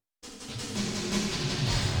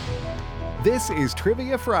This is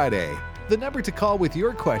Trivia Friday. The number to call with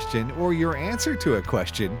your question or your answer to a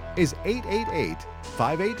question is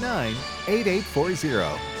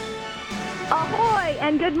 888-589-8840. Ahoy,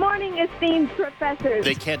 and good morning, esteemed professors.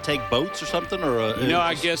 They can't take boats or something?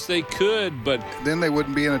 I guess they could, but Then they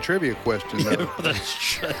wouldn't be in a trivia question, though. That's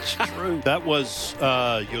true. That was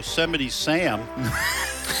Yosemite Sam.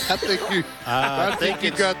 I think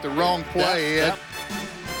you got the wrong play, Ed.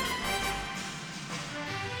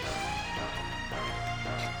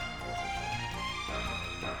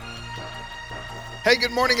 Hey,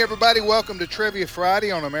 good morning, everybody. Welcome to Trivia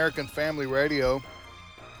Friday on American Family Radio.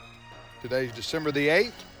 Today's December the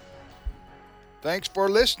 8th. Thanks for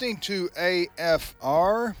listening to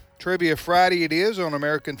AFR. Trivia Friday it is on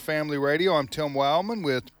American Family Radio. I'm Tim Wildman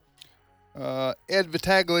with Ed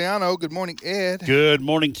Vitagliano. Good morning, Ed. Good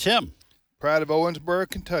morning, Tim. Pride of Owensboro,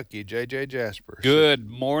 Kentucky, J.J. Jasper. good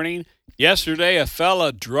morning. Yesterday, a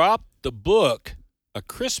fella dropped the book, A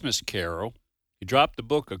Christmas Carol. He dropped the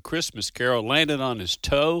book, A Christmas Carol, landed on his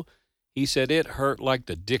toe. He said it hurt like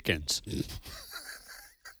the Dickens.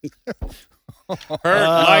 Hurt like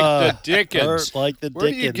the Dickens. Where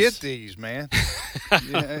do you get these, man?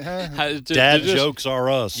 Dad jokes are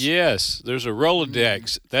us. Yes, there's a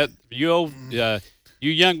Rolodex. That you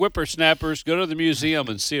young whippersnappers, go to the museum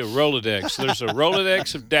and see a Rolodex. There's a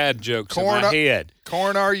Rolodex of dad jokes in my head.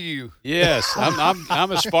 Corn are you? Yes,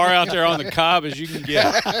 I'm as far out there on the cob as you can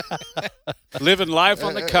get. Living life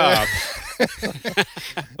on the cob.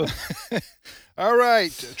 All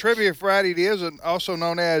right, Trivia Friday it is, and also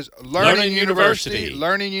known as Learning University.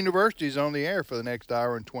 Learning University is on the air for the next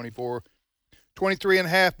hour and 23 and a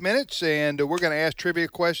half minutes, and we're going to ask trivia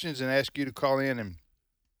questions and ask you to call in and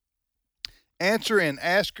answer and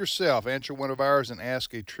ask yourself. Answer one of ours and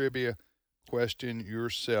ask a trivia question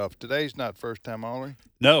yourself. Today's not first time, Ollie?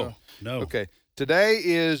 No. Okay. Today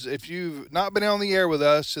is, if you've not been on the air with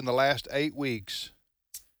us in the last 8 weeks,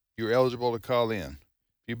 you're eligible to call in.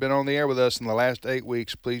 If you've been on the air with us in the last 8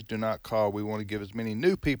 weeks, please do not call. We want to give as many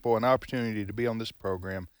new people an opportunity to be on this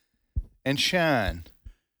program and shine.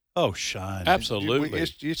 Oh, shine. Absolutely.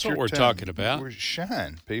 It's That's your what we're time. talking about. We're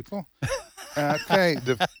shine, people. Okay.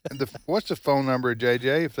 What's the phone number,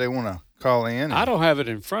 JJ, if they want to call in? I don't have it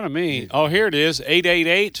in front of me. Oh, here it is,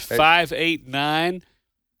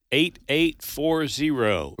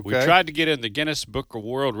 888-589-8840. We Okay. tried to get in the Guinness Book of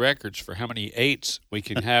World Records for how many eights we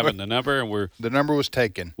can have in the number, and The number was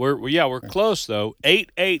taken. we're close, though.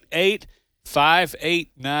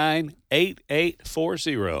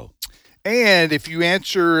 888-589-8840. And if you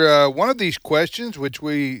answer one of these questions, which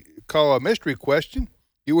we call a mystery question,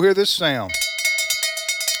 you will hear this sound.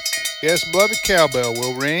 Yes, beloved cowbell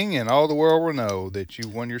will ring, and all the world will know that you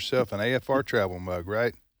won yourself an AFR travel mug,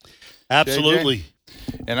 right? Absolutely.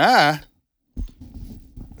 And I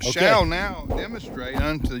shall now demonstrate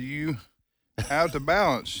unto you how to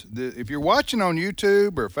balance. If you're watching on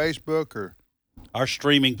YouTube or Facebook or Our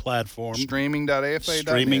streaming platform. streaming.afa.net,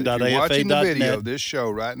 Streaming.afa.net. if you're watching the video of this show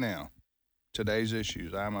right now, today's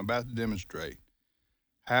issues, I'm about to demonstrate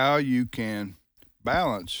how you can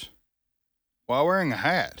balance while wearing a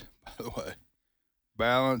hat, by the way.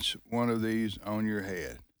 Balance one of these on your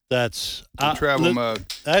head. That's The travel mug.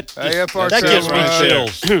 That AFR gives travel me mug.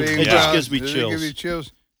 chills. Being It just balanced. gives me Does it chills. give you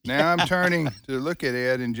chills? Now I'm turning to look at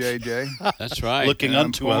Ed and JJ. That's right. Looking And I'm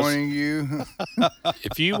unto us. pointing you.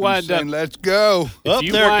 If you I'm wind up saying, let's go. Oh, If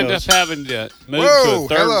you there it wind up goes. having to move Whoa, to a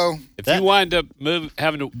third, hello. if That- you wind up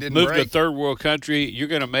having to Didn't move to a break. third world country, you're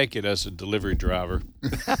going to make it as a delivery driver,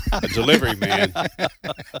 a delivery man.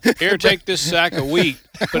 Here, take this sack of wheat,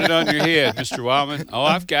 put it on your head, Mr. Wildman. Oh,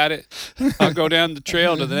 I've got it. I'll go down the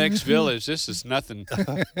trail to the next village. This is nothing.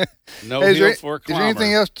 No Is hill there, for a is there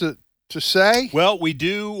anything climber. else to say? Well, we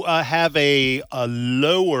do have a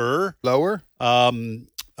lower Lower?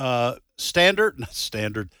 standard, not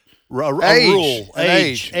standard, a Age. rule, An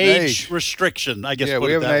age. restriction, I guess. Yeah, put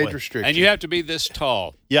we it have an that age way. restriction. And you have to be this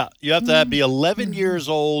tall. Yeah, you have to be 11 years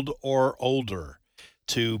old or older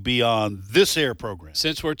to be on this air program.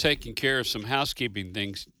 Since we're taking care of some housekeeping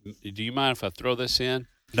things, do you mind if I throw this in?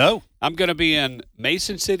 No? I'm going to be in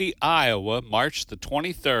Mason City, Iowa, March the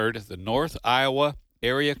 23rd at the North Iowa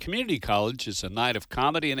Area Community College. It's a night of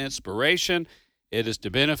comedy and inspiration. It is to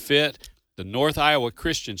benefit the North Iowa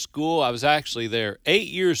Christian School. I was actually there 8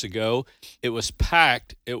 years ago. It was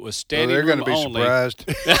packed. It was standing they're room going to be only. surprised.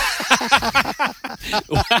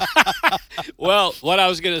 Well, what I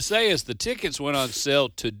was going to say is the tickets went on sale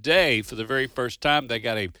today for the very first time. They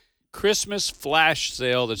got a Christmas flash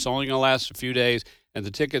sale that's only going to last a few days, and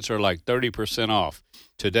the tickets are like 30% off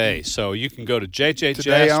today. So you can go to JJ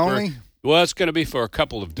Today Jasper. only? Well, it's going to be for a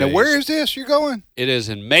couple of days. Now, where is this you're going? It is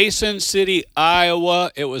in Mason City,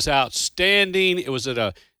 Iowa. It was outstanding. It was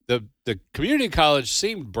at the community college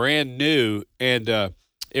seemed brand new, and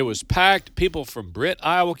it was packed. People from Britt,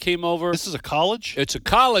 Iowa came over. This is a college? It's a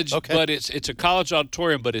college, Okay. but it's a college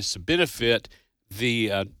auditorium, but it's to benefit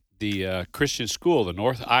the Christian school, the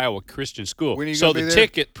North Iowa Christian School. When are you So gonna be the there?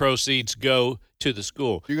 ticket proceeds go to the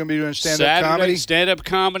school. You're going to be doing stand-up comedy? Stand-up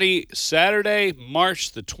comedy, Saturday,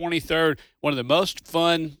 March the 23rd. One of the most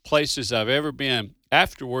fun places I've ever been.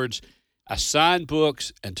 Afterwards, I signed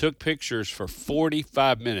books and took pictures for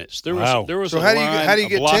 45 minutes. There Wow. was So a how line do you a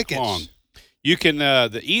get block tickets? long. You can,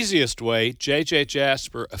 the easiest way, JJ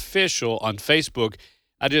Jasper Official on Facebook.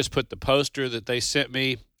 I just put the poster that they sent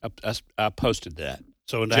me. I posted that.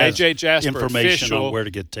 So it has JJ Jasper information Official. on where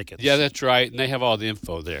to get tickets. Yeah, that's right, and they have all the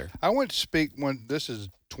info there. I went to speak this is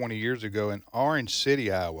 20 years ago, in Orange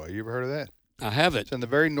City, Iowa. You ever heard of that? I have it. It's in the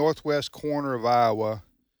very northwest corner of Iowa,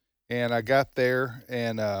 and I got there,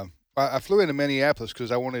 and I flew into Minneapolis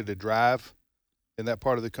because I wanted to drive in that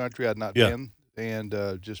part of the country I'd not been,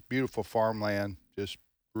 and just beautiful farmland, just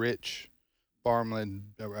rich farmland.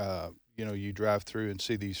 You drive through and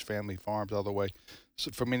see these family farms all the way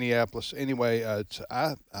from Minneapolis. Anyway,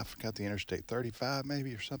 I forgot the Interstate 35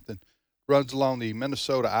 maybe or something. Runs along the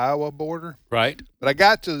Minnesota-Iowa border. Right. But I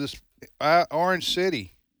got to this Orange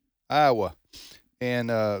City, Iowa, and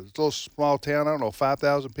it's a little small town. I don't know,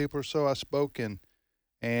 5,000 people or so. I spoke and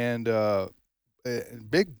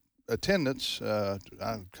big attendance, a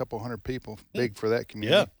couple hundred people, big for that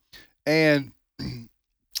community. Yeah. And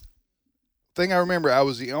thing I remember, I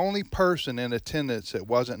was the only person in attendance that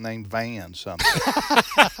wasn't named Van something.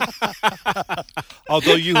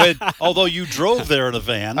 although you drove there in a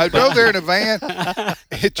van. I drove there in a van.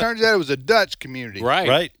 It turns out it was a Dutch community.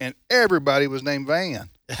 Right. And everybody was named Van.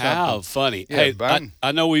 How funny. Yeah, hey, Van.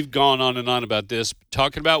 I know we've gone on and on about this.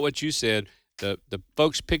 Talking about what you said, the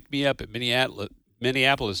folks picked me up at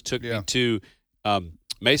Minneapolis, took me to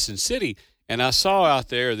Mason City, and I saw out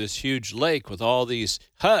there this huge lake with all these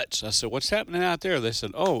huts. I said, what's happening out there? They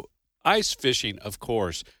said, oh, ice fishing, of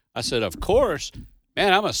course. I said, of course?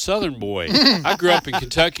 Man, I'm a Southern boy. I grew up in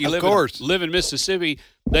Kentucky, live in Mississippi.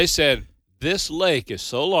 They said, this lake is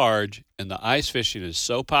so large and the ice fishing is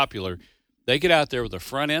so popular, they get out there with a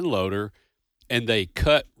front end loader and they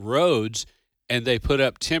cut roads and they put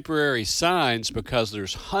up temporary signs because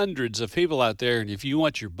there's hundreds of people out there. And if you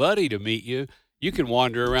want your buddy to meet you, you can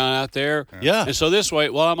wander around out there. Yeah. And so this way,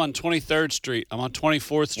 I'm on 23rd Street. I'm on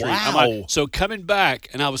 24th Street. Wow. So coming back,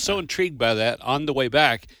 and I was so intrigued by that, on the way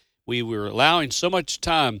back, we were allowing so much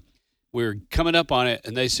time. We were coming up on it,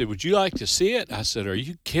 and they said, would you like to see it? I said, are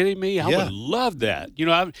you kidding me? I would love that.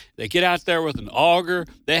 They get out there with an auger.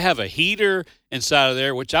 They have a heater inside of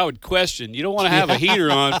there, which I would question. You don't want to have a heater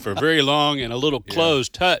on for very long in a little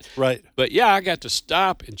closed hut. Right. But, I got to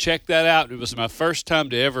stop and check that out. It was my first time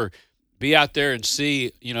to ever be out there and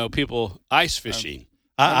see, people ice fishing.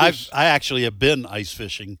 I actually have been ice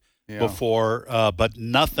fishing before, but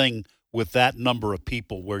nothing with that number of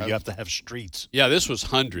people where you have to have streets. Yeah, this was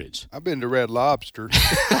hundreds. I've been to Red Lobster.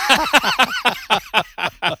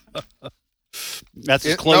 That's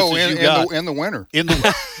as close as you got. In the winter. In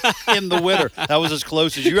the winter. That was as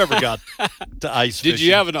close as you ever got to ice fishing. Did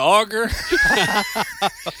you have an auger?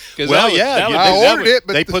 Well, I ordered it,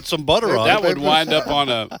 but they put some butter on that it. would wind up on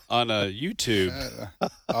a YouTube.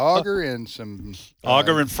 Auger and some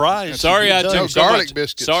auger and fries. Sorry, I took so garlic much.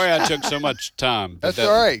 biscuits. Sorry, I took so much time. That's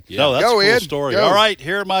all right. Yeah. No, that's Go, a cool Ed. story. Go. All right,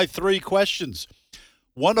 here are my 3 questions.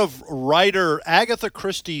 One of writer Agatha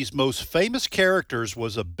Christie's most famous characters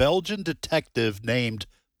was a Belgian detective named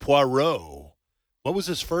Poirot. What was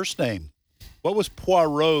his first name? What was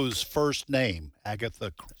Poirot's first name?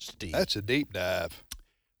 Agatha Christie. That's a deep dive.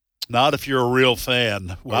 Not if you're a real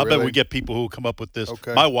fan. Well, I bet really? we get people who come up with this.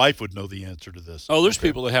 Okay. My wife would know the answer to this. Oh, there's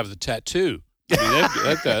people that have the tattoo.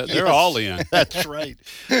 I mean, they're all in. That's right.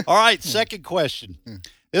 All right, second question.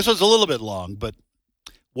 This was a little bit long, but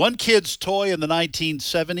one kid's toy in the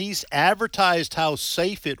 1970s advertised how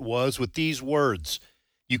safe it was with these words.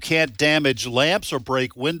 You can't damage lamps or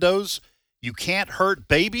break windows. You can't hurt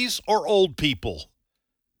babies or old people.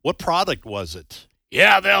 What product was it?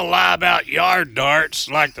 Yeah, they'll lie about yard darts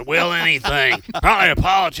like they will anything. Probably a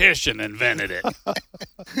politician invented it.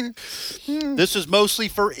 This is mostly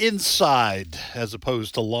for inside as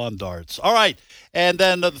opposed to lawn darts. All right. And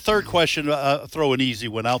then the third question, throw an easy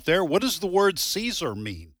one out there. What does the word Caesar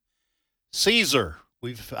mean? Caesar.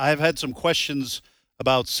 I've had some questions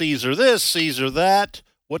about Caesar this, Caesar that.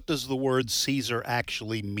 What does the word Caesar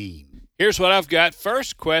actually mean? Here's what I've got.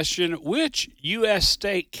 First question, which U.S.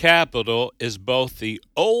 state capital is both the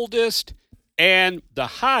oldest and the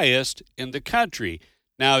highest in the country?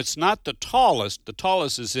 Now, it's not the tallest. The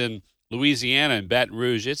tallest is in Louisiana and Baton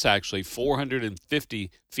Rouge. It's actually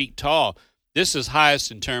 450 feet tall. This is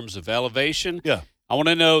highest in terms of elevation. Yeah. I want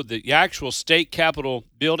to know the actual state capitol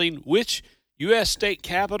building. Which U.S. state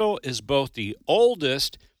capitol is both the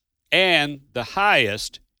oldest and the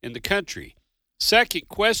highest in the country? Second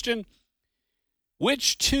question,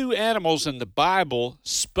 which two animals in the Bible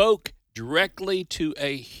spoke directly to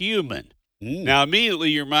a human? Now,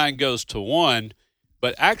 immediately your mind goes to one,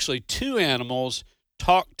 but actually two animals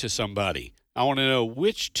talked to somebody. I want to know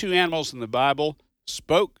which two animals in the Bible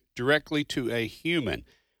spoke directly to a human.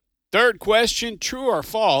 Third question, true or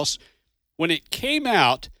false? When it came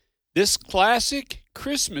out, this classic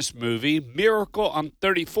Christmas movie, Miracle on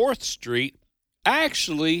 34th Street,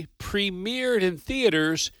 actually premiered in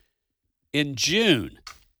theaters in June.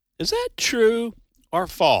 Is that true or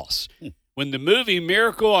false? When the movie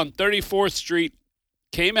Miracle on 34th Street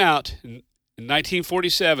came out in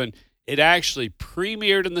 1947, it actually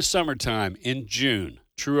premiered in the summertime in June.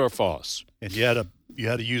 True or false? And you had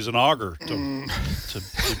to use an auger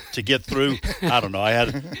to get through. I don't know. I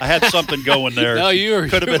had something going there. No, you were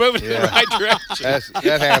moving in the right direction.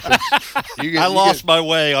 That happens. I lost my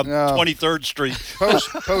way on 23rd Street.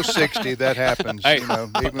 Post 60, that happens. Hey.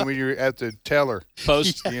 Even when you're at the teller,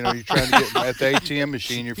 Post you're trying to get at the ATM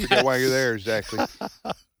machine, you forget why you're there exactly.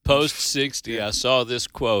 Post 60, I saw this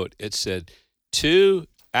quote. It said, two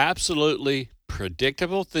absolutely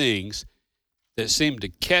predictable things that seem to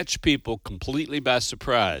catch people completely by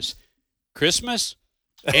surprise. Christmas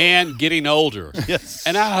and getting older. Yes.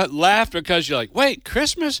 And I laughed because you're like, wait,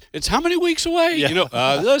 Christmas? It's how many weeks away?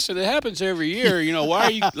 Yeah. Listen, it happens every year. Why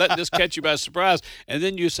are you letting this catch you by surprise? And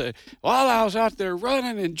then you say, well, I was out there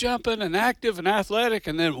running and jumping and active and athletic,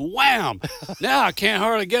 and then wham, now I can't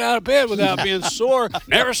hardly get out of bed without being sore.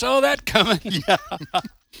 Never saw that coming. Yeah.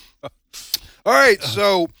 All right,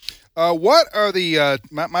 so what are the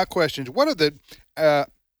my questions? What are the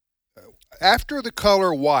after the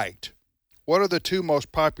color white? What are the two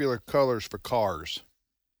most popular colors for cars?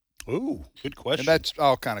 Ooh, good question. And that's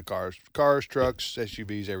all kind of cars, trucks,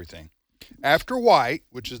 SUVs, everything. After white,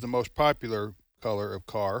 which is the most popular color of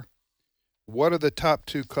car, what are the top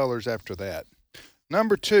two colors after that?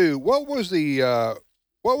 Number two, what was the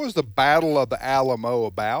Battle of the Alamo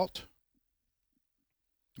about?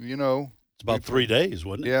 It's about 3 days,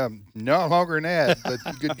 wasn't it? Yeah, no longer than that, but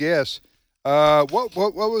good guess. What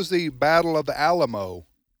was the Battle of the Alamo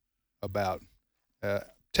about?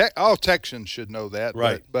 All Texans should know that,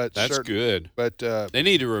 right? But that's good. But they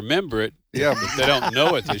need to remember it. Yeah, if they don't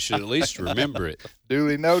know it, they should at least remember it.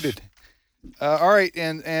 Duly noted. All right,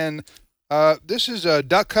 and this is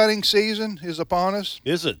duck hunting season is upon us.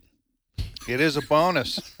 Is it? It is upon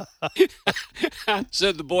us.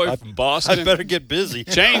 Said the boy from Boston. I better get busy.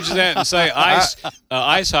 Change that and say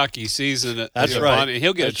ice hockey season. That's right. And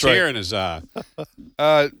he'll get a tear in his eye.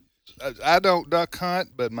 I don't duck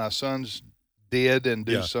hunt, but my sons did and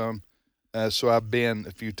do some. So I've been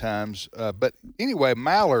a few times. But anyway,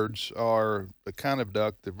 mallards are the kind of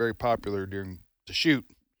duck that are very popular to shoot.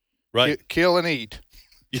 Right. Kill and eat.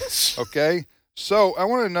 Yes. Okay. So I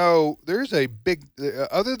want to know, there's a big,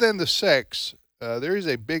 other than the sex, there is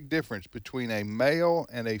a big difference between a male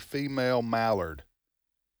and a female mallard.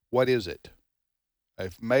 What is it? A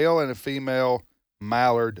male and a female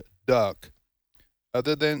mallard duck.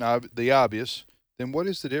 Other than the obvious, then what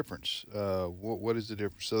is the difference? What is the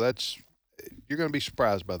difference? So you're going to be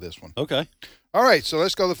surprised by this one. Okay. All right, so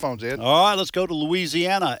let's go to the phones, Ed. All right, let's go to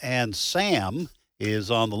Louisiana, and Sam is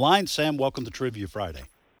on the line. Sam, welcome to Trivia Friday.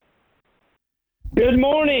 Good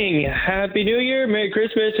morning. Happy New Year, Merry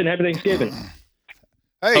Christmas, and Happy Thanksgiving.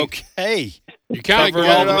 Hey. Okay. You kind Covered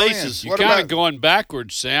of all going, the bases. you're kind of going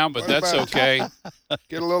backwards, Sam, but that's okay.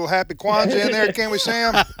 Get a little Happy Kwanzaa in there, can we,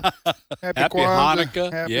 Sam? Happy Kwanzaa.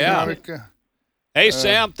 Hanukkah. Happy Yeah. Hanukkah. Hey,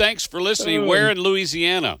 Sam, thanks for listening. Where in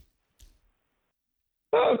Louisiana?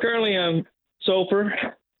 Oh, currently I'm Sulphur,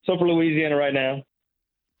 Louisiana right now.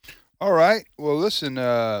 All right. Well, listen,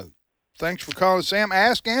 thanks for calling, Sam.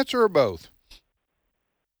 Ask, answer, or both?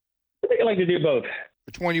 I think I like to do both.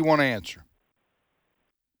 Which one do you want to answer?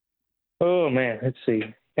 Oh, man, let's see.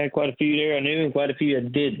 Had quite a few there I knew and quite a few I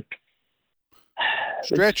didn't.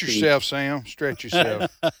 Stretch yourself, Sam. Stretch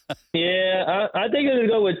yourself. Yeah, I think I'm going to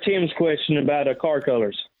go with Tim's question about car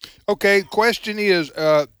colors. Okay, question is,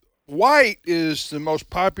 white is the most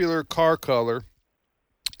popular car color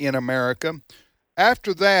in America.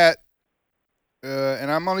 After that,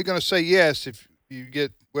 and I'm only going to say yes if you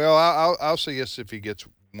get, well, I'll say yes if he gets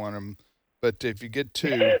one of them. but if you get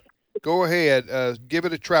 2, go ahead. Give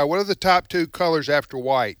it a try. What are the top 2 colors after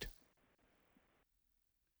white?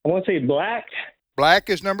 I want to say black. Black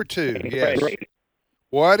is number 2. Yes. Right.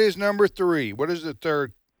 What is number 3? What is the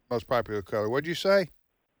third most popular color? What'd you say?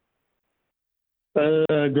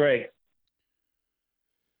 Gray.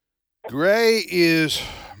 Gray is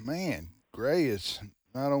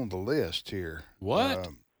not on the list here. What?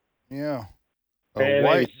 Yeah.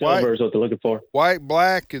 Maybe silver is what they're looking for. White,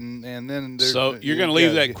 black, and then there's. So you're going to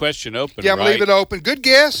leave that question open, Yeah, I'm right? leaving it open. Good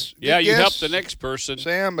guess. Yeah, Good you guess. help the next person.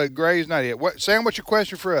 Sam, but Gray's not it. Sam, what's your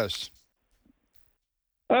question for us?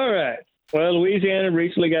 All right. Well, Louisiana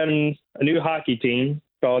recently got a new hockey team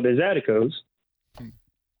called the Zadicos.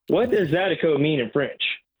 What does Zadico mean in French?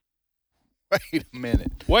 Wait a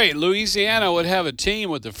minute. Wait, Louisiana would have a team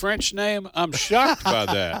with the French name? I'm shocked by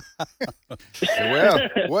that. Well,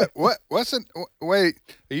 what's it? Wait,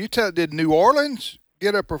 did New Orleans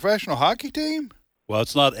get a professional hockey team? Well,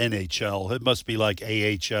 it's not NHL. It must be like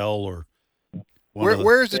AHL or.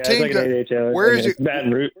 Where's the team? Where is it?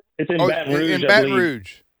 Baton Rouge. It's in Baton Rouge. In Baton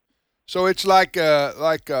Rouge. So it's like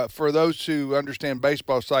for those who understand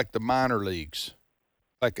baseball, it's like the minor leagues,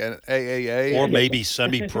 like an AAA, or maybe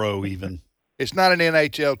semi-pro even. It's not an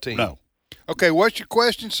NHL team. No. Okay, what's your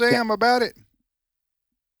question, Sam, about it?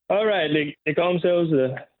 All right, they call themselves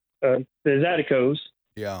the Zadicos.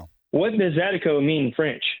 Yeah. What does Zadico mean in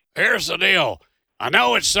French? Here's the deal. I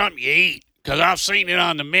know it's something you eat because I've seen it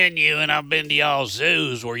on the menu and I've been to y'all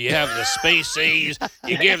zoos where you have the species,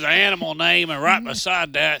 you give the animal name, and right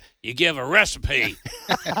beside that, you give a recipe.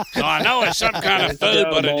 So I know it's some kind of food,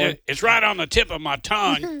 but it's right on the tip of my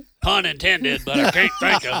tongue, pun intended, but I can't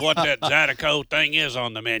think of what that Zydeco thing is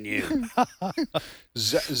on the menu.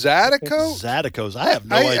 Zydeco? Zydeco's. I have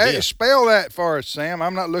no idea. Hey, spell that for us, Sam.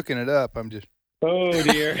 I'm not looking it up. I'm just. Oh,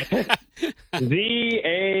 dear.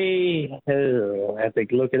 Z-A... I have to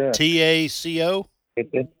look it up. TACO?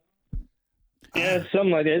 Yeah, something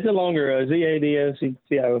like that. It's a longer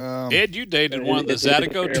Z-A-D-O-C-O. Ed, you dated one of the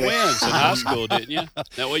Zydeco twins in high school, didn't you?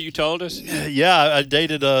 Is that what you told us? Yeah, I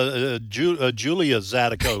dated Julia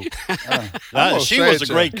Zydeco. She was a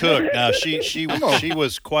great cook. Now she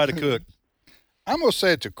was quite a cook. I'm gonna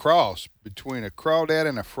say it's a cross between a crawdad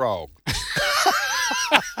and a frog.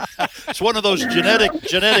 It's one of those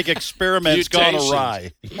genetic experiments gone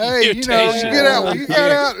awry. Hey, you get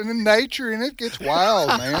out in nature and it gets wild,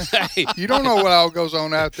 man. You don't know what all goes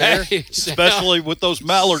on out there. Hey, especially with those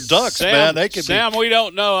mallard ducks, man. They can Sam, we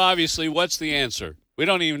don't know, obviously, what's the answer. We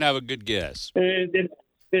don't even have a good guess. It's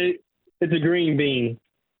a green bean.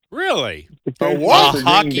 Really? A what? A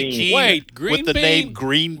hockey team Wait, green with the bean? name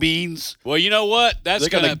Green Beans? Well, you know what? That's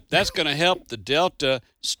gonna help the Delta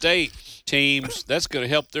State teams. That's gonna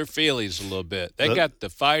help their feelings a little bit. They got the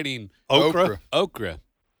fighting Okra.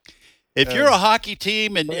 If you're a hockey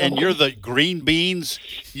team and you're the Green Beans,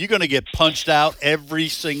 you're going to get punched out every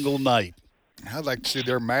single night. I'd like to see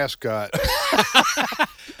their mascot.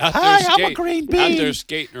 I'm a Green Bean. Out there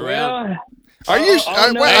skating around. Well, Are you?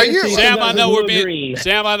 Sam, I know we're being green.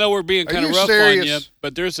 kind of rough serious? on you,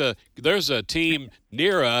 but there's a team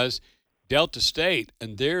near us, Delta State,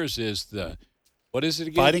 and theirs is the what is it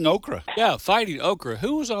again? Fighting Okra. Yeah, Fighting Okra.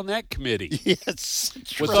 Who was on that committee? Yes.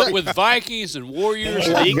 With Vikings and Warriors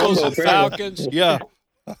and Eagles and Falcons. Yeah.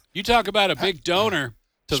 You talk about a big donor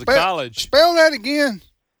to the college. Spell that again,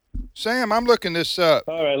 Sam. I'm looking this up.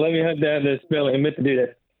 All right, let me hunt down the spelling. I meant to do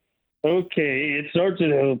that. Okay, it starts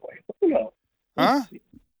with Huh?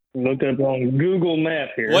 Look up on Google Map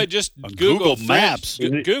here. What? Just On Google Google Maps.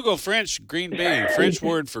 Maps. Google French green bean. French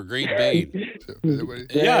word for green bean.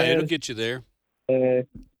 Yeah, it'll get you there. Okay,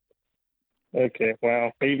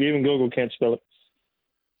 wow. Even Google can't spell it.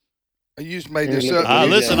 You just made this up.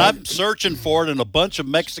 Listen, I'm searching for it, and a bunch of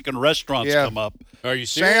Mexican restaurants come up. Are you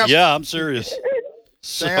serious? Sam, Yeah, I'm serious.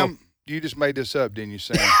 Sam, you just made this up, didn't you,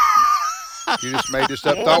 Sam? You just made this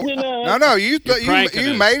up. No, No, you made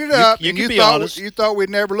it up, You and can be thought honest. you thought we'd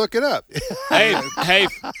never look it up.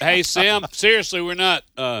 Hey, Sam. Seriously, we're not.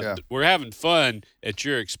 Yeah. We're having fun at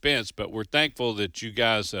your expense, but we're thankful that you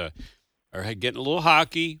guys are getting a little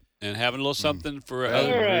hockey and having a little something for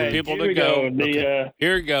other people to go.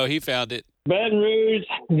 Here we go. He found it. Baton Rouge,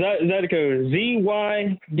 Zydeco.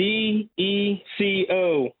 Z-Y-D-E-C-O.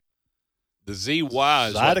 The ZY is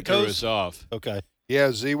what threw Zydecos? us off. Okay. Yeah,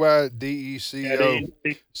 Zydeco.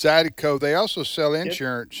 Zydeco. They also sell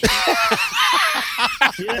insurance.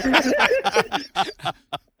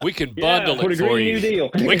 We can bundle for it the for Green you. New Deal.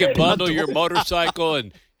 We can bundle your motorcycle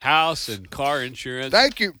and house and car insurance.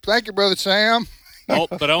 Thank you, brother Sam. Oh,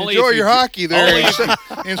 but only Enjoy if your you, hockey there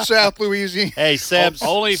only in South Louisiana. Hey, Sam,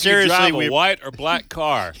 only if you seriously, drive a white or black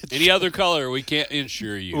car. Any other color, we can't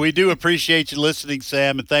insure you. we do appreciate you listening,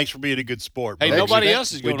 Sam, and thanks for being a good sport. Hey, brother. nobody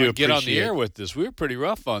else is We going do to get on the appreciate air it. with us. We were pretty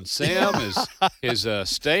rough on Sam, his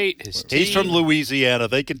state, his team. He's from Louisiana.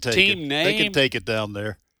 They can take Team it. They can name. take it down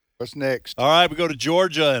there. What's next? All right, we go to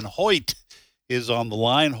Georgia, and Hoyt is on the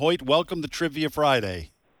line. Hoyt, welcome to Trivia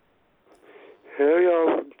Friday. How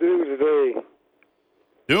y'all doing today?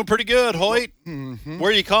 Doing pretty good, Hoyt. Mm-hmm.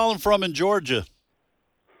 Where are you calling from in Georgia?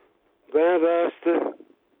 Valdosta.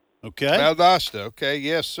 Okay. Valdosta. Okay,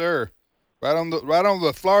 yes, sir. Right on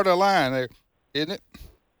the Florida line there, isn't it?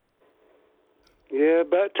 Yeah,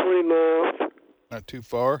 about 20 miles. Not too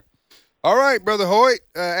far. All right, Brother Hoyt.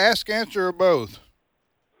 Ask, answer, or both.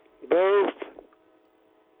 Both.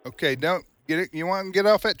 Okay, don't get it. You want to get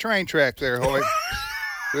off that train track there, Hoyt.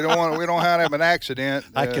 We don't want to have an accident.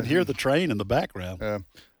 I can hear the train in the background.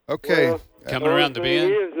 Okay. Well, Coming around the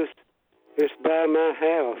bend? It's by my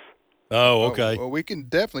house. Oh, okay. Well, we can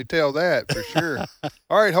definitely tell that for sure.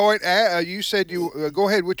 All right, Hoyt. You said you go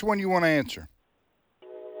ahead. Which one you want to answer?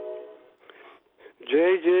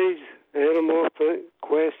 JJ's animal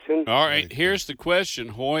question. All right, here's the question,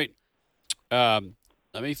 Hoyt.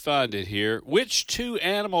 Let me find it here. Which two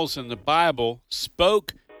animals in the Bible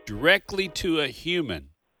spoke directly to a human?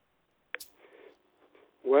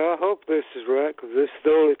 Well, I hope this is right, because this is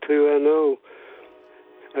the only two I know.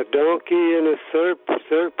 A donkey and a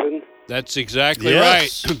serpent. That's exactly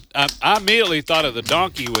Yes. right. I immediately thought of the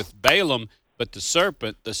donkey with Balaam, but the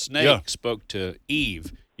serpent, the snake, spoke to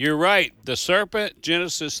Eve. You're right. The serpent,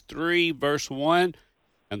 Genesis 3, verse 1,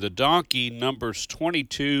 and the donkey, Numbers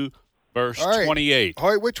 22, verse All right. 28.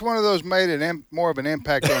 Hoyt, which one of those made more of an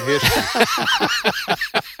impact on history?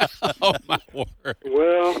 Oh, my word.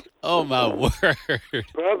 Well, Oh, my word.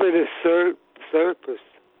 probably the serpent.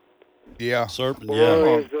 Yeah. Serpent,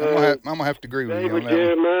 Well, yeah. I'm gonna have to agree with you on David that one.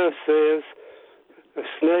 Jeremiah says a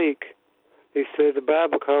snake. He said the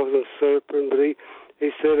Bible calls him serpent, but he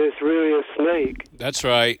said it's really a snake. That's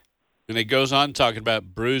right. And it goes on talking about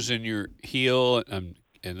bruising your heel and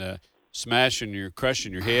smashing your,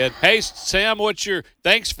 crushing your head. Hey, Sam,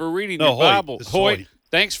 thanks for reading No, your Hoyt. Bible. It's Hoyt, Hoyt.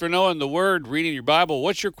 thanks for knowing the word, reading your Bible.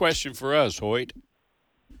 What's your question for us, Hoyt?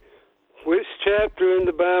 Which chapter in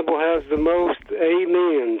the Bible has the most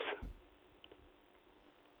amens?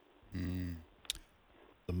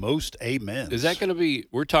 The most amens. Is that going to be,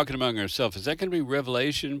 we're talking among ourselves, is that going to be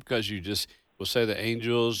Revelation? Because you just will say the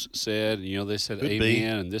angels said, they said Could amen, be.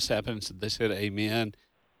 and this happens, they said amen.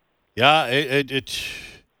 Yeah, it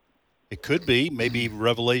could be. Maybe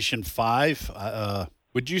Revelation 5.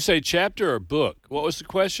 Would you say chapter or book? What was the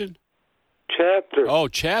question? Chapter. Oh,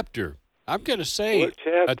 chapter. I'm going to say What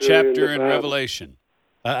chapter a chapter in in the Bible? Revelation.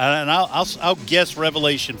 And I'll guess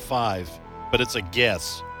Revelation 5, but it's a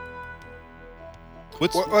guess.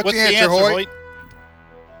 What's the answer, Hoyt?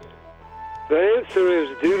 The answer is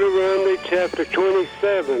Deuteronomy chapter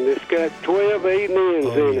 27. It's got 12 amens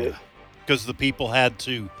in it. Because the people had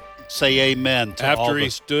to say amen to all After he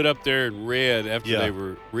the, stood up there and read, after Yeah. they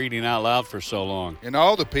were reading out loud for so long. And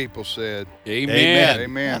all the people said, Amen.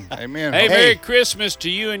 "Amen, amen." Hey, Hoyt. Merry Christmas to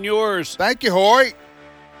you and yours. Thank you, Hoyt.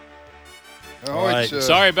 All right.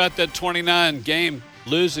 Sorry about that 29-game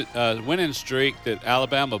winning streak that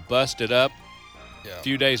Alabama busted up a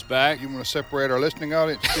few days back. You want to separate our listening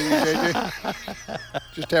audience, too, JJ?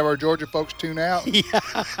 Just have our Georgia folks tune out?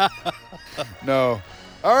 Yeah. No.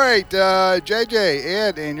 All right, JJ,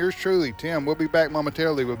 Ed, and yours truly, Tim. We'll be back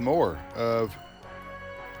momentarily with more of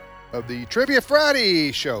the Trivia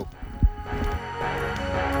Friday show.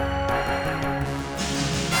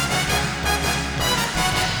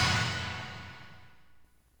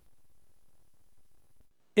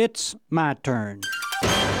 It's my turn.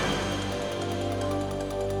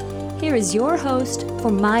 Here is your host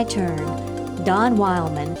for My Turn, Don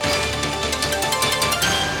Wildman.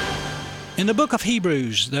 In the book of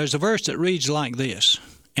Hebrews, there's a verse that reads like this: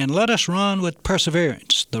 "And let us run with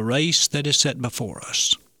perseverance the race that is set before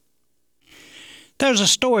us." There's a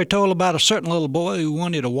story told about a certain little boy who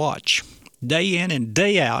wanted a watch. Day in and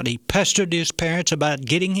day out, he pestered his parents about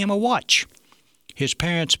getting him a watch. His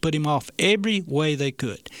parents put him off every way they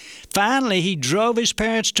could. Finally, he drove his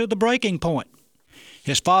parents to the breaking point.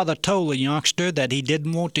 His father told the youngster that he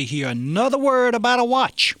didn't want to hear another word about a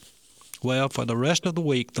watch. Well, for the rest of the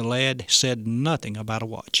week, the lad said nothing about a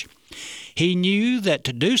watch. He knew that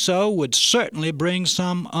to do so would certainly bring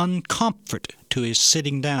some uncomfort to his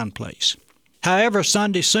sitting-down place. However,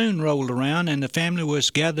 Sunday soon rolled around, and the family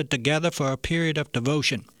was gathered together for a period of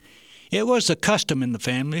devotion. It was the custom in the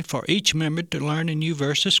family for each member to learn a new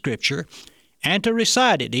verse of Scripture, and to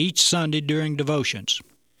recite it each Sunday during devotions.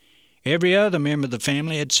 Every other member of the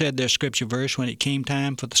family had said their scripture verse when it came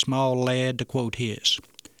time for the small lad to quote his.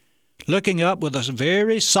 Looking up with a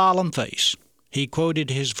very solemn face, he quoted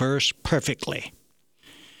his verse perfectly.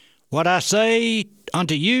 What I say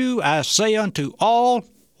unto you, I say unto all,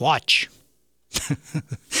 watch.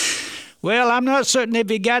 Well, I'm not certain if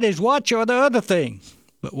he got his watch or the other thing,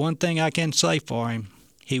 but one thing I can say for him,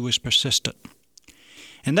 he was persistent.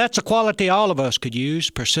 And that's a quality all of us could use,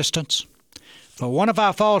 persistence. For one of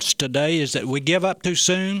our faults today is that we give up too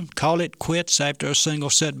soon, call it quits after a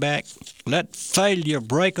single setback, let failure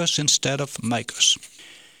break us instead of make us.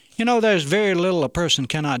 You know, there's very little a person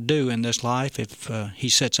cannot do in this life if he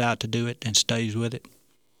sets out to do it and stays with it.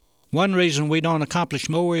 One reason we don't accomplish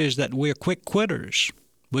more is that we're quick quitters.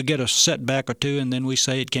 We get a setback or two and then we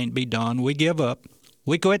say it can't be done. We give up.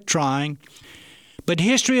 We quit trying. But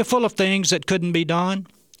history is full of things that couldn't be done,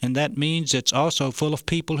 and that means it's also full of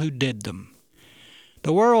people who did them.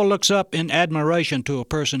 The world looks up in admiration to a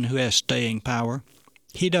person who has staying power.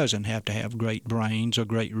 He doesn't have to have great brains or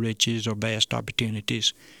great riches or vast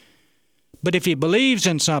opportunities. But if he believes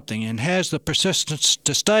in something and has the persistence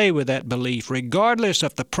to stay with that belief, regardless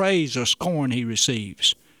of the praise or scorn he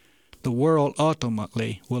receives, the world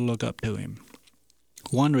ultimately will look up to him.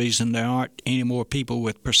 One reason there aren't any more people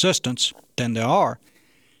with persistence than there are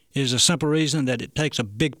is the simple reason that it takes a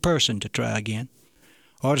big person to try again,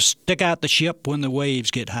 or to stick out the ship when the waves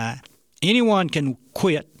get high. Anyone can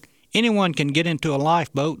quit. Anyone can get into a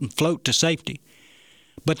lifeboat and float to safety.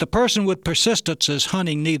 But the person with persistence is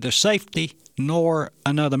hunting neither safety nor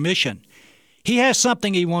another mission. He has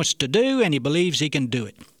something he wants to do, and he believes he can do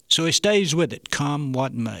it. So he stays with it, come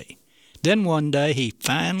what may. Then one day he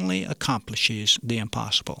finally accomplishes the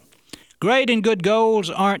impossible. Great and good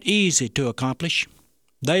goals aren't easy to accomplish.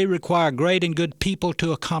 They require great and good people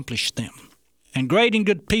to accomplish them. And great and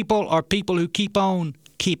good people are people who keep on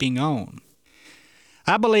keeping on.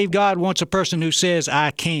 I believe God wants a person who says,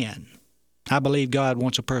 I can. I believe God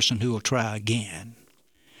wants a person who will try again.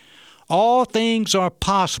 All things are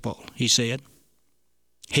possible, he said.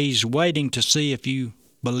 He's waiting to see if you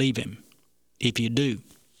believe him. If you do,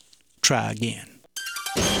 try again.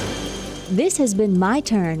 This has been My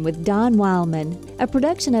Turn with Don Wildman, a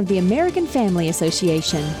production of the American Family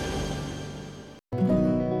Association.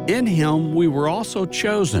 In him we were also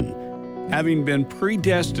chosen, having been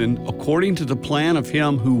predestined according to the plan of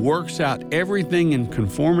him who works out everything in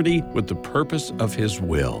conformity with the purpose of his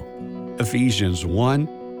will. Ephesians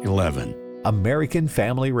 1:11. American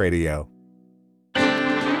Family Radio.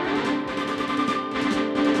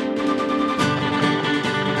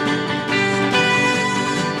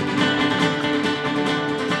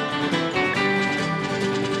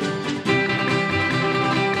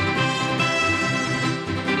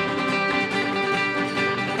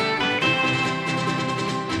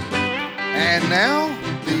 And now,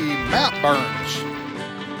 the map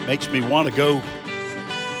burns. Makes me want to go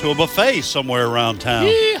to a buffet somewhere around town.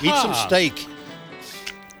 Yeehaw. Eat some steak.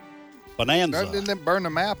 Bonanza. Didn't they burn the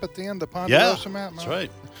map at the end, the Ponderosa map? That's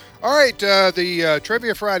right. All right, the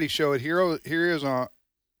Trivia Friday show at here is on.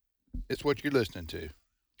 It's what you're listening to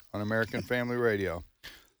on American Family Radio.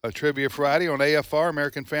 Trivia Friday on AFR,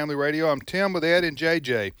 American Family Radio. I'm Tim with Ed and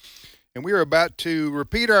JJ. And we are about to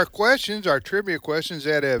repeat our questions, our trivia questions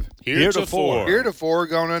that have heretofore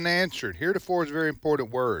gone unanswered. Heretofore is a very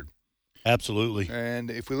important word. Absolutely.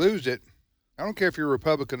 And if we lose it, I don't care if you're a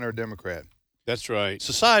Republican or a Democrat. That's right.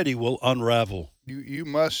 Society will unravel. You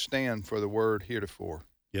must stand for the word heretofore.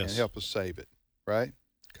 Yes. And help us save it, right?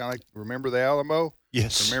 Kind of like, remember the Alamo?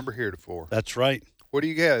 Yes. Remember heretofore. That's right. What do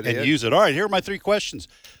you got, And Ed? use it. All right, here are my three questions.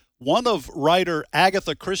 One of writer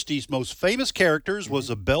Agatha Christie's most famous characters was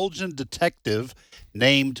a Belgian detective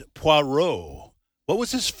named Poirot. What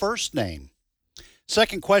was his first name?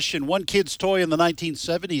 Second question, one kid's toy in the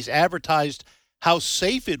 1970s advertised how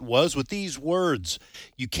safe it was with these words.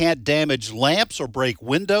 You can't damage lamps or break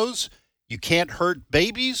windows. You can't hurt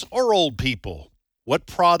babies or old people. What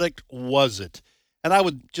product was it? And I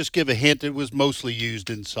would just give a hint, it was mostly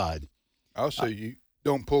used inside. Also, you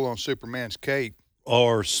don't pull on Superman's cape.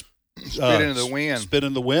 Or spit in the wind. Spit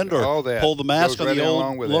in the wind or all that pull the mask goes on the right old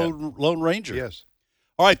along with Lone Ranger. Yes.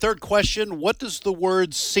 All right, third question. What does the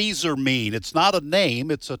word Caesar mean? It's not a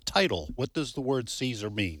name, it's a title. What does the word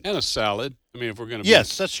Caesar mean? And a salad. I mean, if we're going to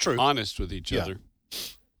Yes, that's true. honest with each other.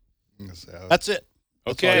 That's it. That's all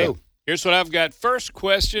I Okay, know. here's what I've got. First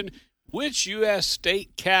question, which U.S.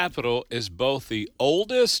 state capital is both the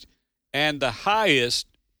oldest and the highest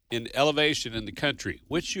in elevation in the country?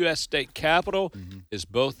 Which U.S. state capital is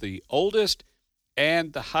both the oldest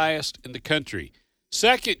and the highest in the country?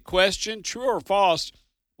 Second question, true or false?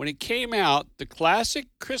 When it came out, the classic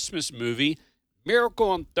Christmas movie, Miracle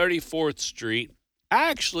on 34th Street,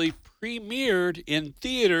 actually premiered in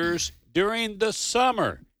theaters during the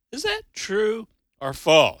summer. Is that true or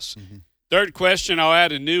false? Mm-hmm. Third question, I'll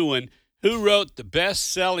add a new one. Who wrote the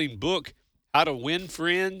best-selling book, How to Win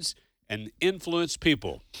Friends and Influence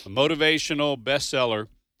People? A motivational bestseller.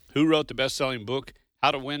 Who wrote the best-selling book,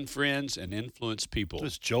 How to Win Friends and Influence People? It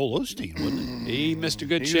was Joel Osteen, wasn't it? He missed a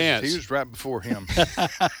good chance. He was right before him.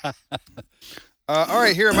 All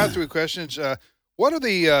right, here are my three questions. What are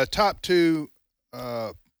the top two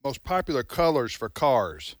most popular colors for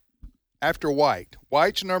cars after white?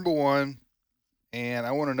 White's number one, and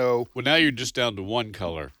I want to know. Well, now you're just down to one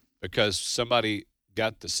color because somebody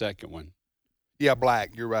got the second one. Yeah,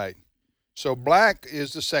 black. You're right. So black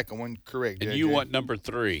is the second one, correct? And JJ? you want number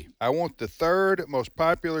three. I want the third most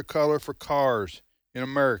popular color for cars in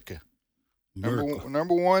America.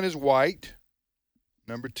 Number one is white.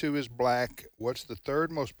 Number two is black. What's the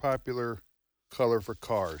third most popular color for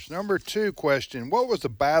cars? Number two question, what was the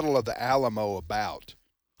Battle of the Alamo about?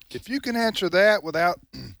 If you can answer that without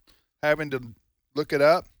having to look it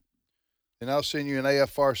up, then I'll send you an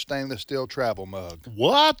AFR stainless steel travel mug.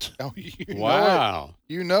 What? Oh, you Wow. know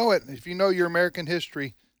it. You know it. If you know your American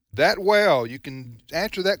history that well, you can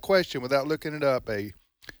answer that question without looking it up. A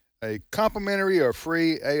complimentary or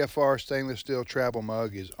free AFR stainless steel travel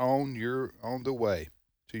mug is on the way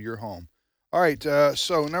to your home. All right,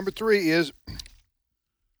 so number three is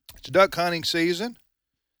it's duck hunting season,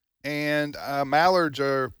 and mallards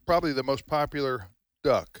are probably the most popular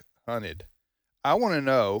duck hunted. I want to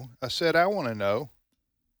know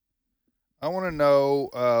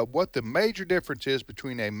what the major difference is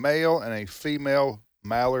between a male and a female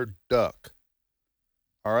mallard duck.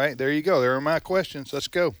 All right, there you go. There are my questions. Let's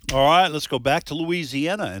go. All right, let's go back to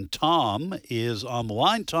Louisiana, and Tom is on the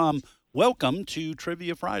line. Tom, welcome to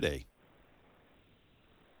Trivia Friday.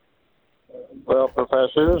 Well,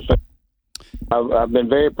 professors, I've been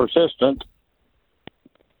very persistent.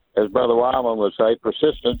 As Brother Wyman would say,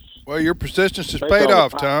 persistence. Well, your persistence has paid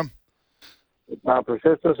off, Tom. My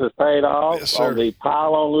persistence has paid off on the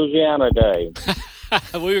Pile on Louisiana Day.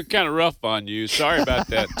 We were kind of rough on you. Sorry about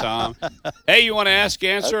that, Tom. Hey, you want to ask,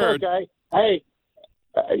 answer? That's okay. Hey,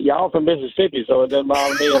 y'all from Mississippi, so it doesn't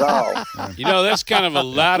bother me at all. You know, that's kind of a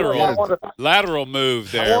lateral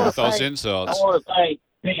move there with those insults. I want to thank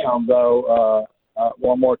Tim, though,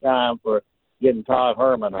 one more time for getting Todd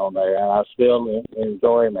Herman on there, and I still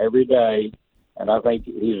enjoy him every day. And I think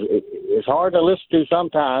it's hard to listen to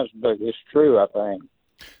sometimes, but it's true, I think.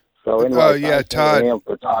 So anyway, yeah, Todd.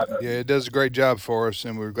 Yeah, it does a great job for us,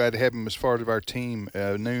 and we're glad to have him as part of our team,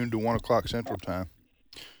 noon to 1 o'clock Central Time.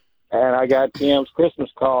 And I got Tim's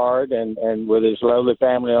Christmas card and with his lovely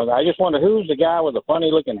family on. I just wonder who's the guy with the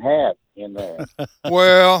funny-looking hat in there.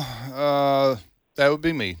 Well, that would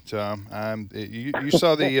be me, Tom. You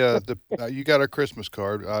saw you got our Christmas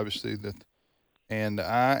card, obviously. And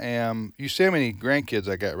I am. You see how many grandkids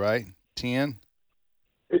I got, right? 10.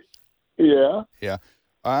 Yeah. Yeah.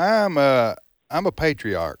 I'm a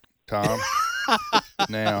patriarch, Tom.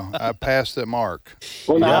 Now I passed that mark.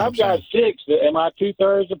 Well, now I've got 6. Am I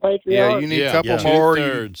 2/3 a patriarch? Yeah, you need a couple more.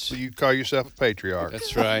 2/3. You call yourself a patriarch.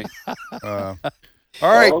 That's right. All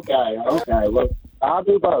right. Okay. Well, I'll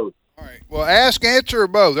do both. All right. Well, ask, answer, or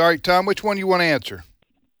both. All right, Tom. Which one do you want to answer?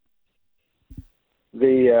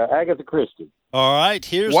 The Agatha Christie. All right,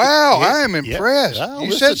 I am impressed. Yeah. Well,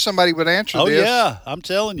 you said somebody would answer this. Oh, yeah, I'm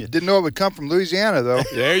telling you. Didn't know it would come from Louisiana, though.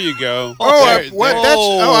 There you go. I'm you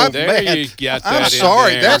got that I'm in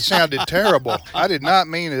sorry. there. That sounded terrible. I did not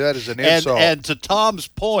mean that as an insult. And to Tom's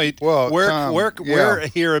point, we're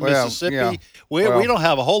here in Mississippi. We don't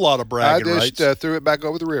have a whole lot of bragging rights. I just threw it back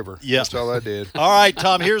over the river. Yeah. That's all I did. All right,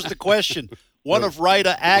 Tom, here's the question. One of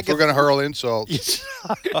writer Agatha. We're going to hurl insults.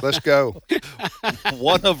 Let's go.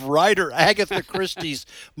 One of writer Agatha Christie's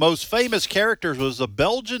most famous characters was a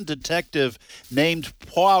Belgian detective named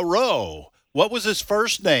Poirot. What was his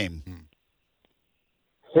first name?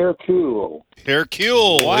 Hercule.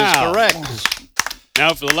 Hercule is correct.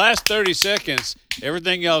 Now, for the last 30 seconds,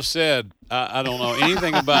 everything y'all said, I don't know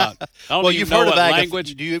anything about. I don't well, even you've know heard what of Agatha,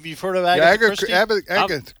 language. You've heard of Agatha Christie?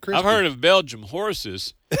 Agatha Christie. I've heard of Belgium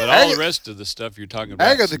horses, but all the rest of the stuff you're talking about.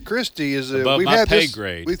 Agatha Christie is above my pay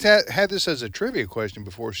grade. We've had this as a trivia question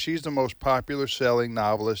before. She's the most popular selling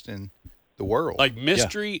novelist in the world. Like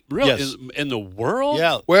mystery, really, Yes. in the world?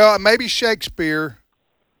 Yeah. Well, maybe Shakespeare.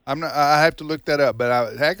 I have to look that up, but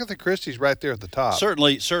Agatha Christie's right there at the top.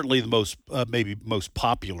 Certainly the most maybe most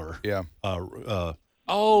popular. Yeah.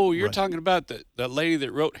 Oh, you're talking about the lady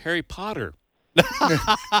that wrote Harry Potter.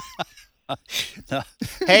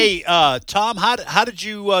 Hey, Tom, how did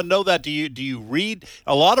you know that? Do you read?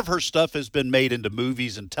 A lot of her stuff has been made into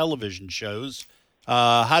movies and television shows.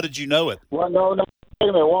 How did you know it? Well, no. Wait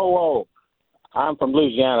a minute. Whoa. I'm from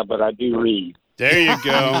Louisiana, but I do read. There you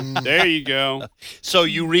go. There you go. So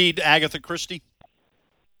you read Agatha Christie?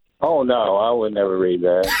 Oh no, I would never read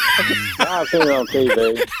that. I've seen it on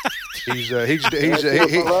TV. I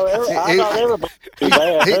thought everybody knew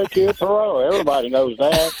that. Hercule Poirot. Everybody knows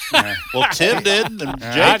that. Well, Tim did, and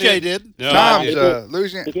JJ did. No, Tom's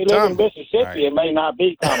Louisiana. If you live in Mississippi, it may not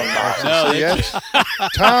be common knowledge. No, Yes.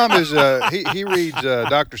 Tom is he reads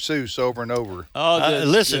Dr. Seuss over and over. Oh, that's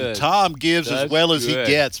listen, good. Tom gives as That's well as good.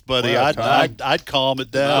 he gets, buddy. Wow, Tom. I'd calm it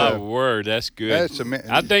Oh, down. word. That's good.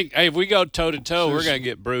 I think if we go toe to toe, we're going to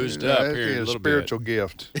get bruised up here in a little spiritual bit.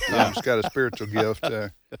 gift. Tom's got a spiritual gift.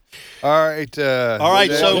 All right. All right.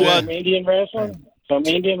 So some Indian wrestling. Some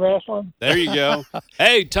Indian wrestling. There you go.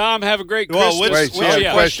 Hey, Tom, have a great Christmas. Well, wait, we have a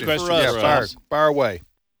yeah, question for us. Yeah, fire away.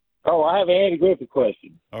 Oh, I have an Andy Griffith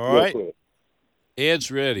question. All real right. quick. Ed's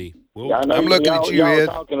ready. Yeah, I know I'm looking at you, y'all Ed.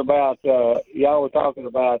 Y'all were talking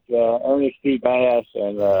about Ernest T. Bass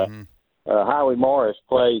and Howie Morris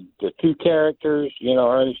played the two characters.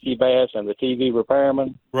 Ernest T. Bass and the TV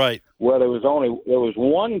repairman. Right. Well, there was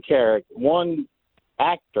one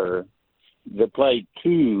actor that played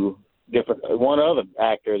one other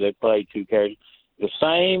actor that played two characters. The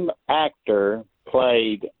same actor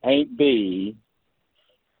played Aunt B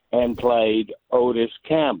and played Otis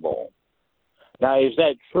Campbell. Now, is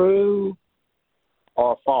that true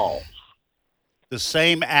or false? The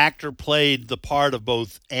same actor played the part of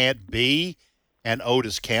both Aunt B and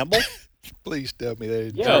Otis Campbell? Please tell me that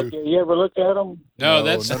is Yeah, true. you ever looked at them? No,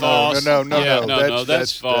 that's false. No.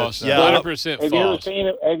 That's false. yeah. 100% Have false.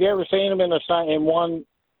 you ever seen them in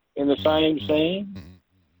the same scene?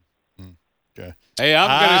 Okay. Hey,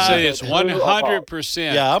 I'm going to say it's True or false?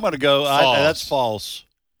 100%. Yeah, I'm going to go. False. That's false.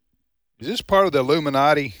 Is this part of the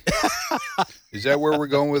Illuminati? Is that where we're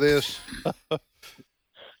going with this?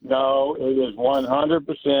 No, it is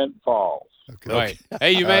 100% false. Okay. Right.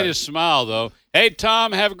 Hey, you made us smile, though. Hey,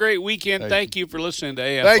 Tom, have a great weekend. Thank Thank you for listening to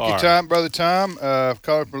AFR. Thank you, Tom, brother Tom,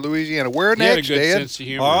 calling from Louisiana. Where He had a next, good Ed? sense of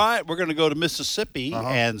humor. All right, we're going to go to Mississippi, Uh-huh.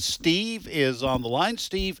 and Steve is on the line.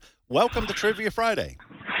 Steve, welcome to Trivia Friday.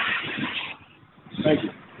 Thank you.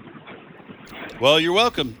 Well, you're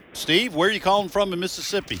welcome. Steve, where are you calling from in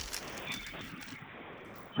Mississippi?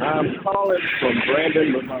 I'm calling from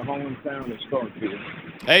Brandon, but my hometown is Starkville.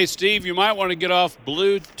 Hey, Steve, you might want to get off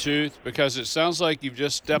Bluetooth because it sounds like you've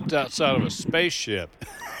just stepped outside of a spaceship.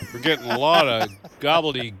 We're getting a lot of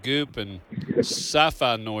gobbledygook and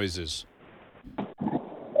sci-fi noises.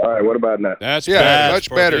 All right, what about now? That's Yeah, better. much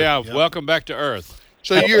better. Yeah, welcome back to Earth.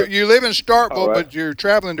 So you live in Starkville, All right. but you're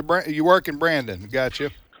traveling to you work in Brandon. Gotcha.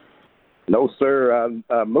 No, sir.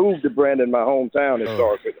 I moved to Brandon, my hometown, in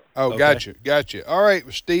Starkville. Oh, Okay. gotcha. All right,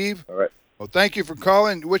 Steve. All right. Well, thank you for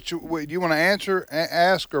calling. Which do you want to answer,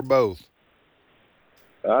 ask, or both?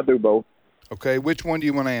 I do both. Okay, which one do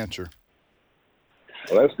you want to answer?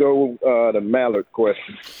 Well, let's go the mallard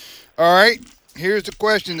question. All right, here's the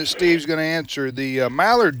question that Steve's going to answer. The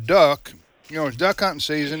mallard duck, it's duck hunting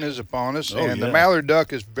season is upon us, and the mallard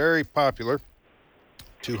duck is very popular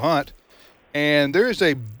to hunt. And there is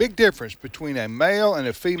a big difference between a male and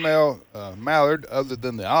a female mallard, other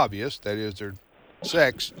than the obvious, that is their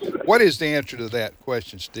sex. What is the answer to that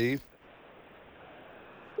question, Steve?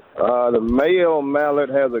 The male mallard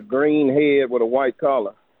has a green head with a white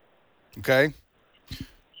collar. Okay.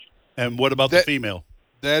 And what about the female?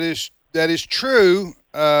 That is true.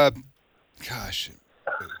 Gosh,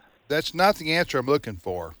 that's not the answer I'm looking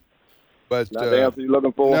for. But Not the answer you're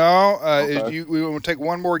looking for? No. Okay. We want to take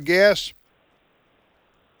one more guess?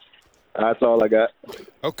 That's all I got.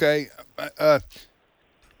 Okay.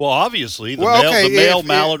 Well, obviously, the okay, male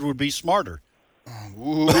mallard would be smarter.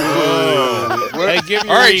 Ooh. Hey, give me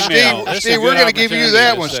All your right, email. This is Steve, a we're good going to give you opportunity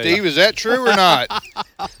that to one, say. Steve. Is that true or not?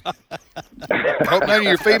 Hope none of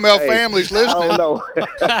your female Hey, family's listening. I don't know.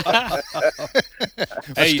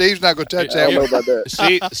 But Steve's not going to touch I that don't know one. about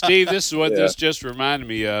that. Steve, this is what Yeah. this just reminded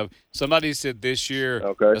me of. Somebody said this year,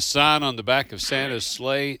 Okay. a sign on the back of Santa's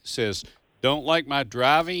sleigh says, "Don't like my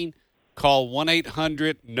driving? Call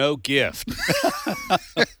 1-800-NO-GIFT."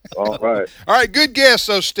 All right. All right, good guess,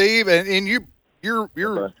 though, Steve. And you're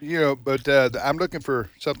Okay. but I'm looking for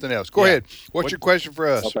something else. Go Yeah. ahead. What's your question for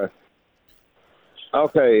us?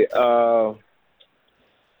 Okay.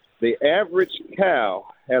 The average cow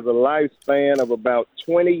has a lifespan of about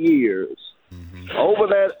 20 years. Mm-hmm.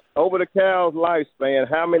 Over the cow's lifespan,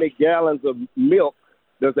 how many gallons of milk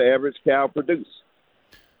does the average cow produce?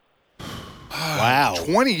 Wow.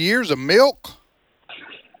 20 years of milk?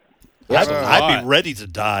 I'd be ready to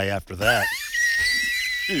die after that.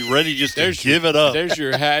 Be ready just to give it up. There's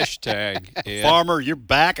your hashtag. Yeah. Farmer, you're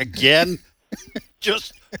back again.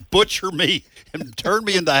 Just butcher me and turn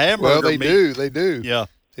me into hamburger Well, they meat. do. They do. Yeah.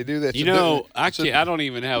 They do that. You know, I don't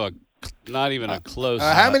even have not even a close.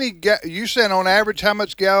 How many, you said on average, how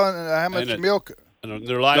much milk?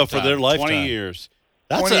 Their lifetime. No, for their lifetime. 20 years.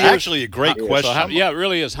 That's actually a great question. So it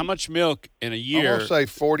really is. How much milk in a year? I'm going to say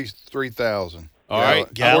 43,000. All right.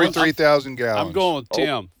 43,000 gallons. I'm going with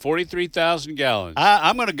Tim. 43,000 gallons.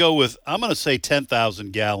 I'm going to say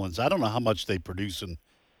 10,000 gallons. I don't know how much they produce in.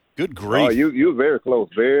 Good grief. Oh, you're very close.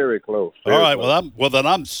 Very close. All right. Well, then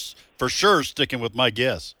I'm for sure sticking with my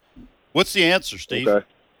guess. What's the answer, Steve? Okay.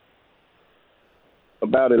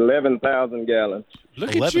 About 11,000 gallons.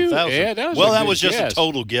 Look at you. Yeah, that was just a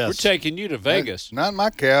total guess. We're taking you to Vegas. Not my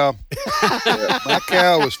cow. My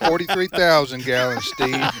cow was 43,000 gallons,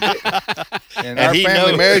 Steve. And our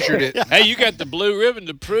family measured it. Hey, you got the blue ribbon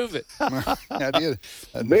to prove it. I did.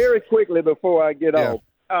 Very quickly before I get off,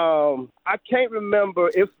 I can't remember.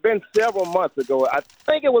 It's been several months ago. I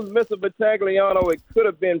think it was Mr. Battagliano. It could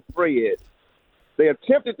have been Fred. They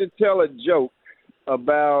attempted to tell a joke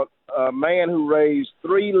about a man who raised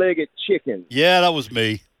three-legged chickens. Yeah, that was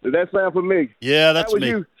me. Does that sound familiar? Yeah, that's me.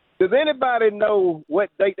 You. Does anybody know what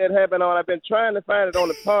date that happened on? I've been trying to find it on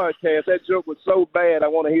the podcast. That joke was so bad, I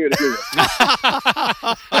want to hear it again.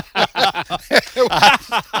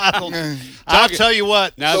 I'll tell you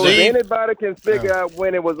what. Now, so if anybody can figure out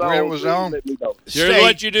when it was on, let me know. Here's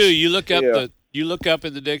what you do. You look up You look up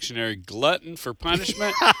in the dictionary glutton for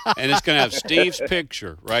punishment, and it's going to have Steve's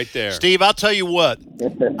picture right there. Steve, I'll tell you what.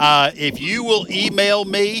 If you will email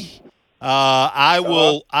me, I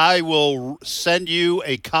will send you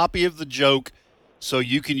a copy of the joke so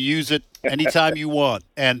you can use it anytime you want.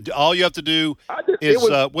 And all you have to do is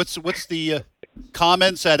what's the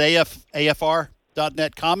comments at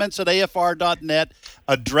afr.net? Comments at afr.net.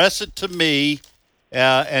 Address it to me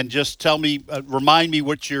and just tell me, remind me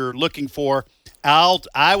what you're looking for.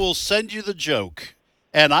 I will send you the joke,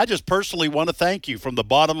 and I just personally want to thank you from the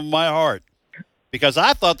bottom of my heart because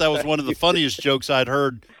I thought that was one of the funniest jokes I'd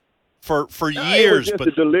heard for years. It was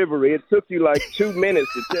just a delivery. It took you like 2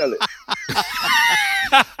 minutes to tell it.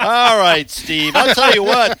 All right, Steve. I'll tell you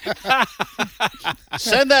what.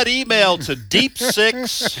 Send that email to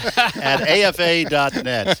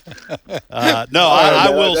deep6@afa.net. I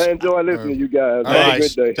will. I enjoy listening to you guys. Have a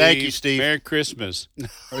good day. Thank you, Steve. Merry Christmas.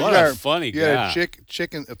 What a funny guy. Yeah,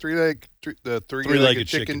 chicken, a three-legged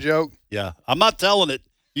chicken joke. Yeah, I'm not telling it.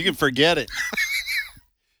 You can forget it.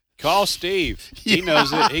 Call Steve. He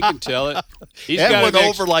knows it. He can tell it. That went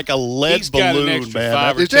over like a lead balloon,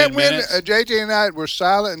 man. Is that when JJ and I were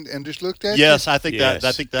silent and just looked at you? Yes, I think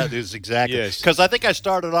that is exactly. Because I think I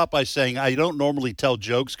started off by saying I don't normally tell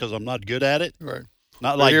jokes because I'm not good at it. Right.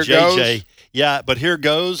 Not like JJ. Goes. Yeah, but here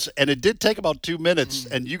goes. And it did take about 2 minutes,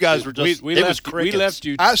 and you guys were just, it was crickets. We left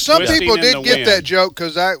you some people did get that joke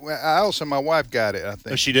because I also, my wife got it, I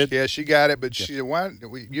think. Oh, she did? Yeah, she got it, but she said, why,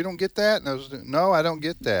 you don't get that? And I was, no, I don't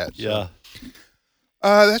get that. So. Yeah.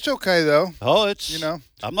 That's okay, though. Oh, it's,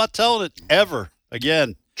 I'm not telling it ever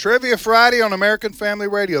again. Trivia Friday on American Family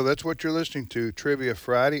Radio. That's what you're listening to, Trivia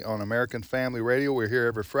Friday on American Family Radio. We're here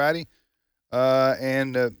every Friday.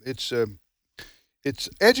 And it's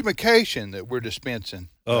education that we're dispensing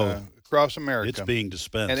across America. It's being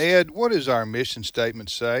dispensed. And, Ed, what does our mission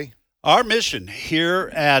statement say? Our mission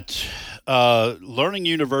here at Learning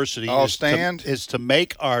University is to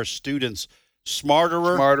make our students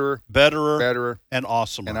smarter, betterer, and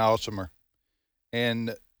awesomer.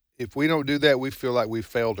 And if we don't do that, we feel like we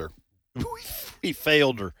failed her. We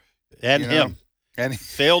failed her and him. And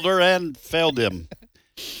failed her and failed him.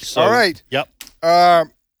 So, all right. Yep.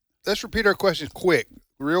 Let's repeat our questions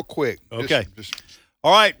real quick. Okay.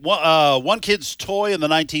 All right. One kid's toy in the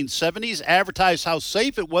 1970s advertised how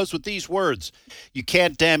safe it was with these words. You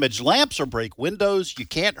can't damage lamps or break windows. You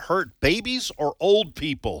can't hurt babies or old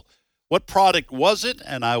people. What product was it?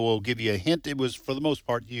 And I will give you a hint. It was, for the most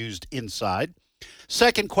part, used inside.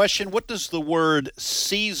 Second question, what does the word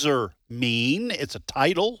Caesar mean? It's a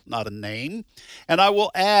title, not a name. And I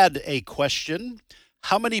will add a question.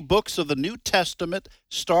 How many books of the New Testament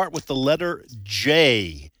start with the letter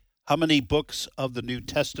J? How many books of the New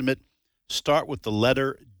Testament start with the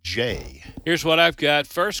letter J? Here's what I've got.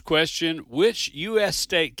 First question, which U.S.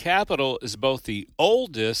 state capital is both the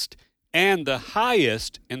oldest and the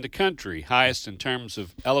highest in the country? Highest in terms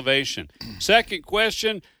of elevation. Second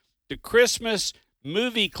question, the Christmas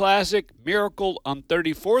movie classic Miracle on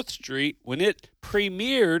 34th Street, when it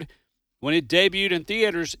premiered, When it debuted in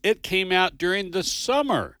theaters, it came out during the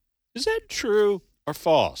summer. Is that true or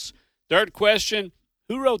false? Third question,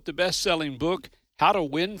 who wrote the best-selling book, How to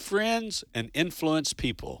Win Friends and Influence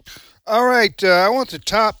People? All right, I want the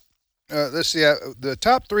top, the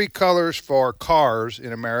top three colors for cars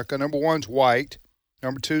in America. Number one's white.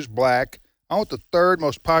 Number two's black. I want the third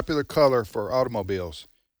most popular color for automobiles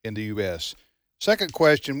in the U.S. Second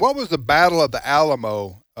question, what was the Battle of the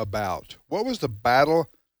Alamo about? What was the Battle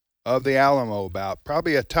of the Alamo about?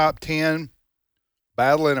 Probably a top 10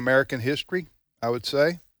 battle in American history, I would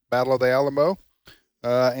say. Battle of the Alamo.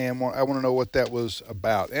 And I want to know what that was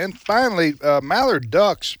about. And finally, mallard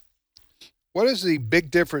ducks. What is the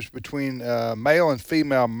big difference between male and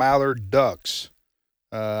female mallard ducks?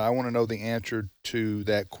 I want to know the answer to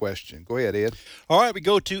that question. Go ahead, Ed. All right, we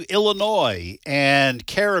go to Illinois, and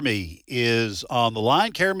Karami is on the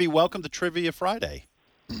line. Karami, welcome to Trivia Friday.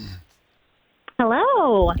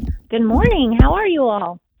 Hello. Good morning. How are you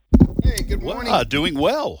all? Hey, good morning. Doing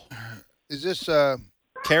well. Is this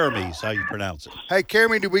Karami is how you pronounce it. Hey,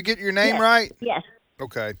 Karami, did we get your name right? Yes.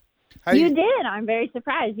 Okay. You did. I'm very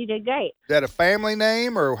surprised. You did great. Is that a family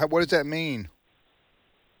name, or what does that mean?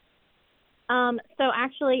 So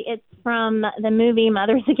actually, it's from the movie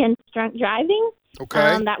Mothers Against Drunk Driving.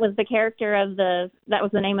 Okay. That was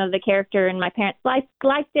the name of the character, and my parents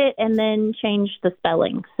liked it, and then changed the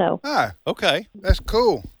spelling. So. Okay. That's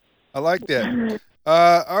cool. I like that.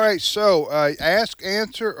 All right. So, ask,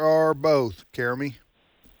 answer, or both, Karami?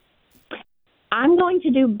 I'm going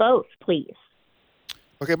to do both, please.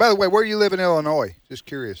 Okay. By the way, where do you live in Illinois? Just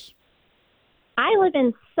curious. I live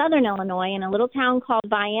in southern Illinois in a little town called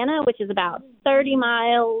Vienna, which is about 30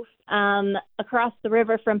 miles across the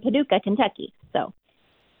river from Paducah, Kentucky. So,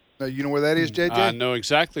 you know where that is, JJ? I know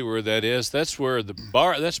exactly where that is. That's where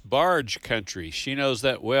that's barge country. She knows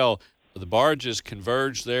that well. The barges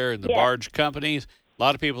converge there, and the barge companies, a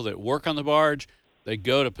lot of people that work on the barge, they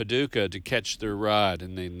go to Paducah to catch their ride,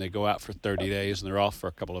 and then they go out for 30 days, and they're off for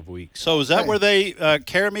a couple of weeks. So is that where they,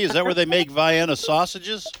 Karami, is that where they make Vienna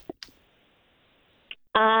sausages?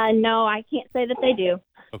 No, I can't say that they do.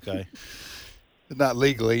 Okay. Not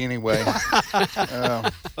legally, anyway.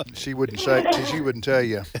 She wouldn't say. She wouldn't tell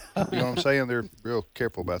you. You know what I'm saying? They're real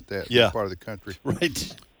careful about that. Yeah. Part of the country.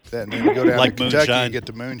 Right. That, and then you go down Like to Kentucky moonshine. and get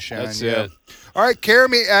the moonshine. That's yeah. it. All right,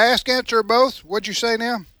 Karami, ask, answer, or both. What'd you say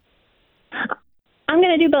now? I'm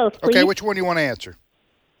going to do both, please. Okay, which one do you want to answer?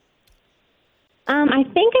 I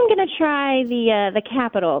think I'm going to try the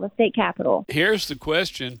capital, the state capital. Here's the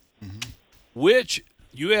question. Which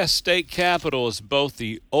U.S. state capital is both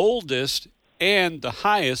the oldest and the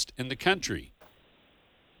highest in the country?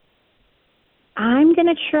 I'm going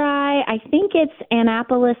to try, I think it's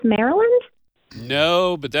Annapolis, Maryland.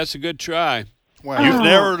 No, but that's a good try. Wow. You've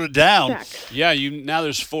narrowed it down. Yeah, now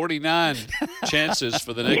there's 49 chances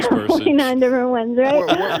for the next person. 49 different ones,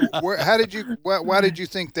 right? Why did you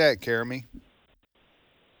think that, Karami?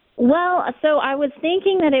 Well, so I was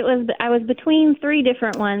thinking that I was between three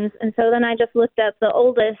different ones, and so then I just looked up the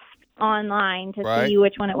oldest online to see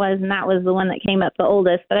which one it was, and that was the one that came up the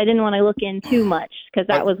oldest. But I didn't want to look in too much because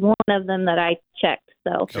that was one of them that I checked.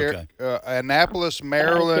 So Annapolis,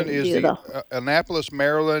 Maryland is Annapolis,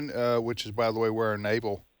 Maryland, which is, by the way, where our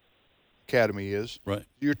Naval Academy is. Right.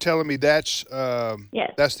 You're telling me that's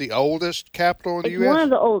that's the oldest capital in the U.S.? It's one of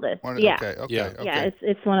the oldest. Okay. Yeah,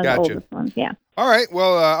 it's one of the oldest ones. Yeah. All right.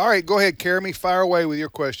 Well, all right. Go ahead, Karami. Fire away with your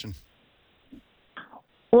question.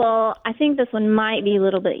 Well, I think this one might be a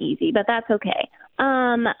little bit easy, but that's okay.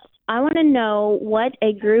 I want to know what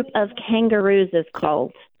a group of kangaroos is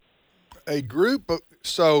called. A group of,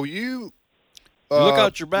 so you look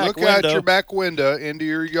out your back window. Look out your back window into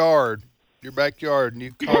your yard, your backyard, and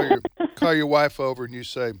you call your wife over and you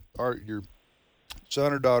say, or your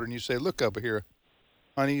son or daughter, and you say, "Look over here,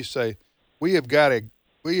 honey." You say, "We have got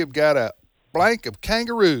a blank of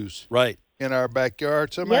kangaroos in our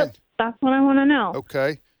backyard." Yep, that's what I want to know.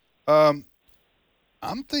 Okay,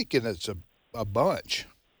 I'm thinking it's a bunch.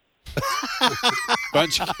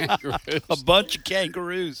 Bunch of kangaroos. A bunch of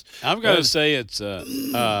kangaroos. I'm going to say it's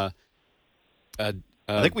I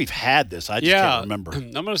think we've had this. I just can't remember.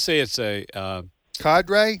 I'm going to say it's a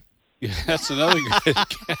cadre. Yeah, that's another good.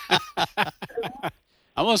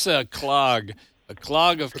 I'm going to say a clog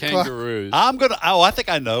of kangaroos. I think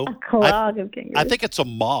I know. A clog of kangaroos. I think it's a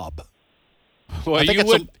mob. Well, think you it's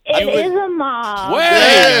would. It is a mob.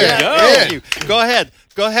 There you go. Go ahead.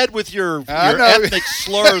 Go ahead with your ethnic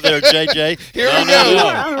slur there, JJ. Here we go.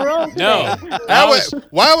 On a roll today.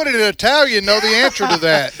 Why would an Italian know the answer to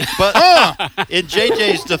that? But in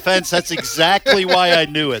JJ's defense, that's exactly why I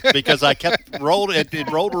knew it, because I kept rolling.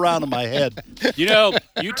 It rolled around in my head. You know,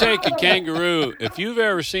 you take a kangaroo. If you've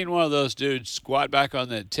ever seen one of those dudes squat back on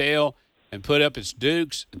that tail and put up its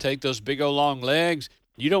dukes and take those big old long legs,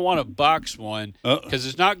 you don't want to box one because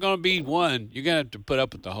it's not going to be one. You're going to have to put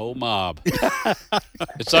up with the whole mob.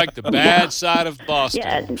 It's like the bad side of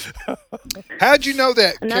Boston. Yeah. How'd you know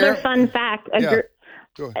that? Another Karen? fun fact.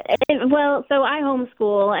 Go ahead. Well, so I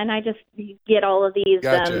homeschool, and I just get all of these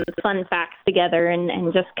Gotcha. fun facts together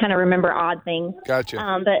and just kind of remember odd things. Gotcha.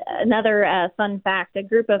 But another fun fact, a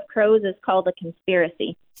group of crows is called a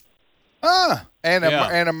conspiracy. What's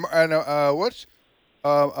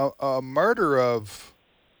a murder of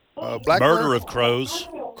Murder of crows.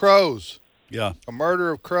 Crows. Yeah. A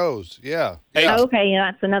murder of crows. Yeah. Hey, Okay,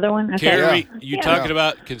 yeah, that's another one. Okay. Carrie, you talking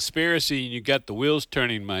about conspiracy, and you got the wheels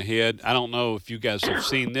turning in my head. I don't know if you guys have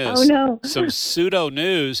seen this. Oh, no. Some pseudo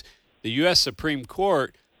news. The U.S. Supreme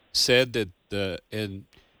Court said that in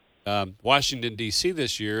Washington, D.C.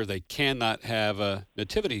 this year, they cannot have a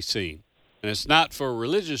nativity scene. And it's not for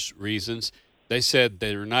religious reasons. They said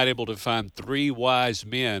they were not able to find 3 wise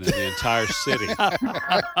men in the entire city.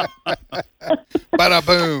 Bada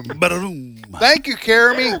boom. Bada boom. Thank you,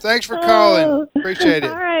 Jeremy. Thanks for calling. Appreciate it.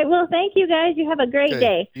 All right. Well, thank you, guys. You have a great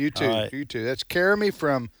day. You too. Right. You too. That's Jeremy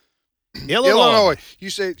from Illinois. You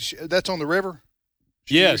say that's on the river?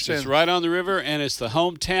 Yes, it's right on the river, and it's the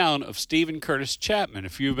hometown of Stephen Curtis Chapman.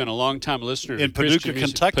 If you've been a long-time listener In to Christian Paducah,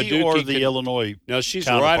 music, Kentucky, or the Illinois No, she's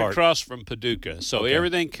counterpart? right across from Paducah, so Okay.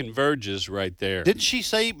 everything converges right there. Didn't she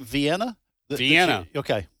say Vienna? Vienna.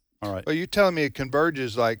 Okay. All right. Are you telling me it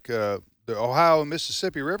converges like the Ohio and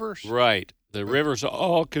Mississippi rivers? Right. The rivers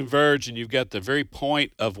all converge, and you've got the very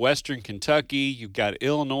point of western Kentucky. You've got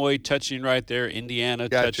Illinois touching right there, Indiana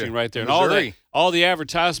touching right there. And Missouri. all the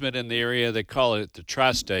advertisement in the area, they call it the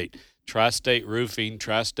tri-state. Tri-state roofing,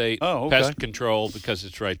 tri-state pest control, because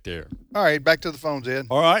it's right there. All right, back to the phones, Ed.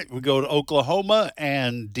 All right. We go to Oklahoma,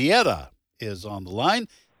 and Dieta is on the line.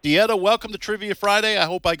 Dieta, welcome to Trivia Friday. I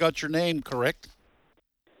hope I got your name correct.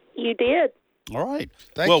 You did. All right.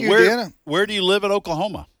 Thank you, Dieta. Where do you live in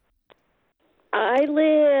Oklahoma? I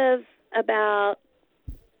live about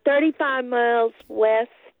 35 miles west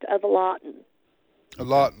of Lawton.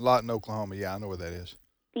 Lawton, Oklahoma. Yeah, I know where that is.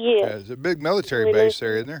 Yes. There's a big military base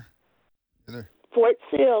there, isn't there? Fort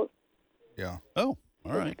Sill. Yeah. Oh,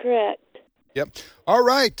 all right. Correct. Yep. All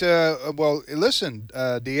right. Well, listen,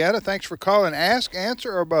 Deanna, thanks for calling. Ask,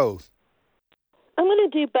 answer, or both? I'm going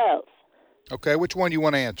to do both. Okay. Which one do you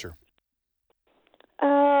want to answer?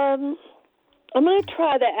 I'm going to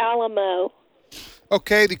try the Alamo.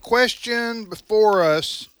 Okay. The question before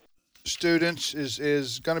us, students,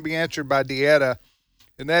 is going to be answered by Deanna,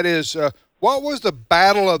 and that is, what was the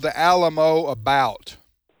Battle of the Alamo about?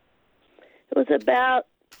 It was about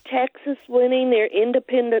Texas winning their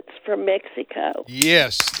independence from Mexico.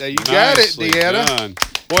 Yes, you got it, Nicely Deanna. done.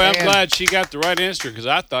 Boy, I'm glad she got the right answer, because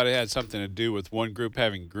I thought it had something to do with one group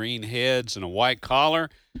having green heads and a white collar,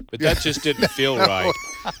 but that just didn't feel right.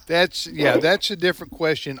 That's a different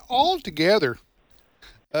question altogether.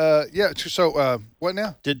 So what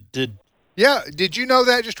now? Did you know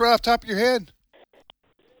that just right off the top of your head?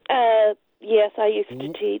 Yes, I used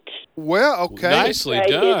to teach. Well, okay. Nicely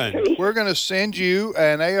done. We're going to send you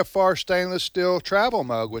an AFR stainless steel travel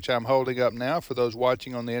mug, which I'm holding up now for those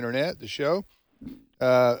watching on the internet, the show.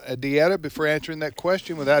 Deanna, before answering that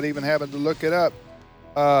question without even having to look it up,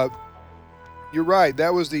 you're right.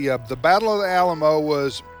 That was the Battle of the Alamo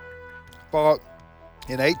was fought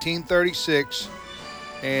in 1836,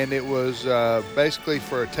 and it was basically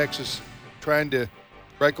for Texas trying to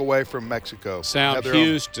break away from Mexico. Sam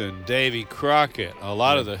Houston, Davy Crockett, a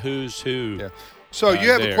lot of the who's who. Yeah. So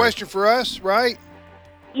you have a question for us, right?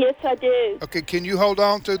 Yes, I do. Okay, can you hold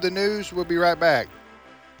on to the news? We'll be right back.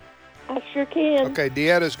 I sure can. Okay,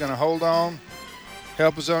 Deetta's going to hold on.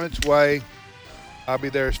 Help is on its way. I'll be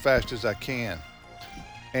there as fast as I can.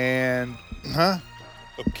 And,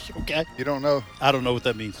 Okay. You don't know? I don't know what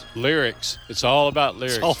that means. Lyrics. It's all about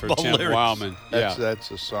lyrics for Tim Wildman.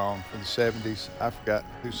 That's a song from the 70s. I forgot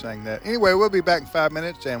who sang that. Anyway, we'll be back in 5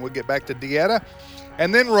 minutes, and we'll get back to Deetta.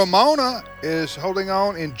 And then Ramona is holding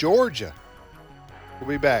on in Georgia. We'll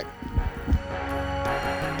be back.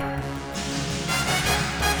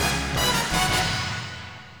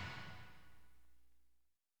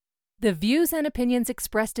 The views and opinions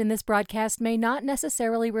expressed in this broadcast may not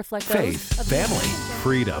necessarily reflect Faith, those of the family,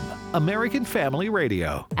 freedom. American Family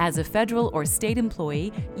Radio. As a federal or state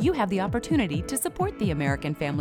employee, you have the opportunity to support the American Family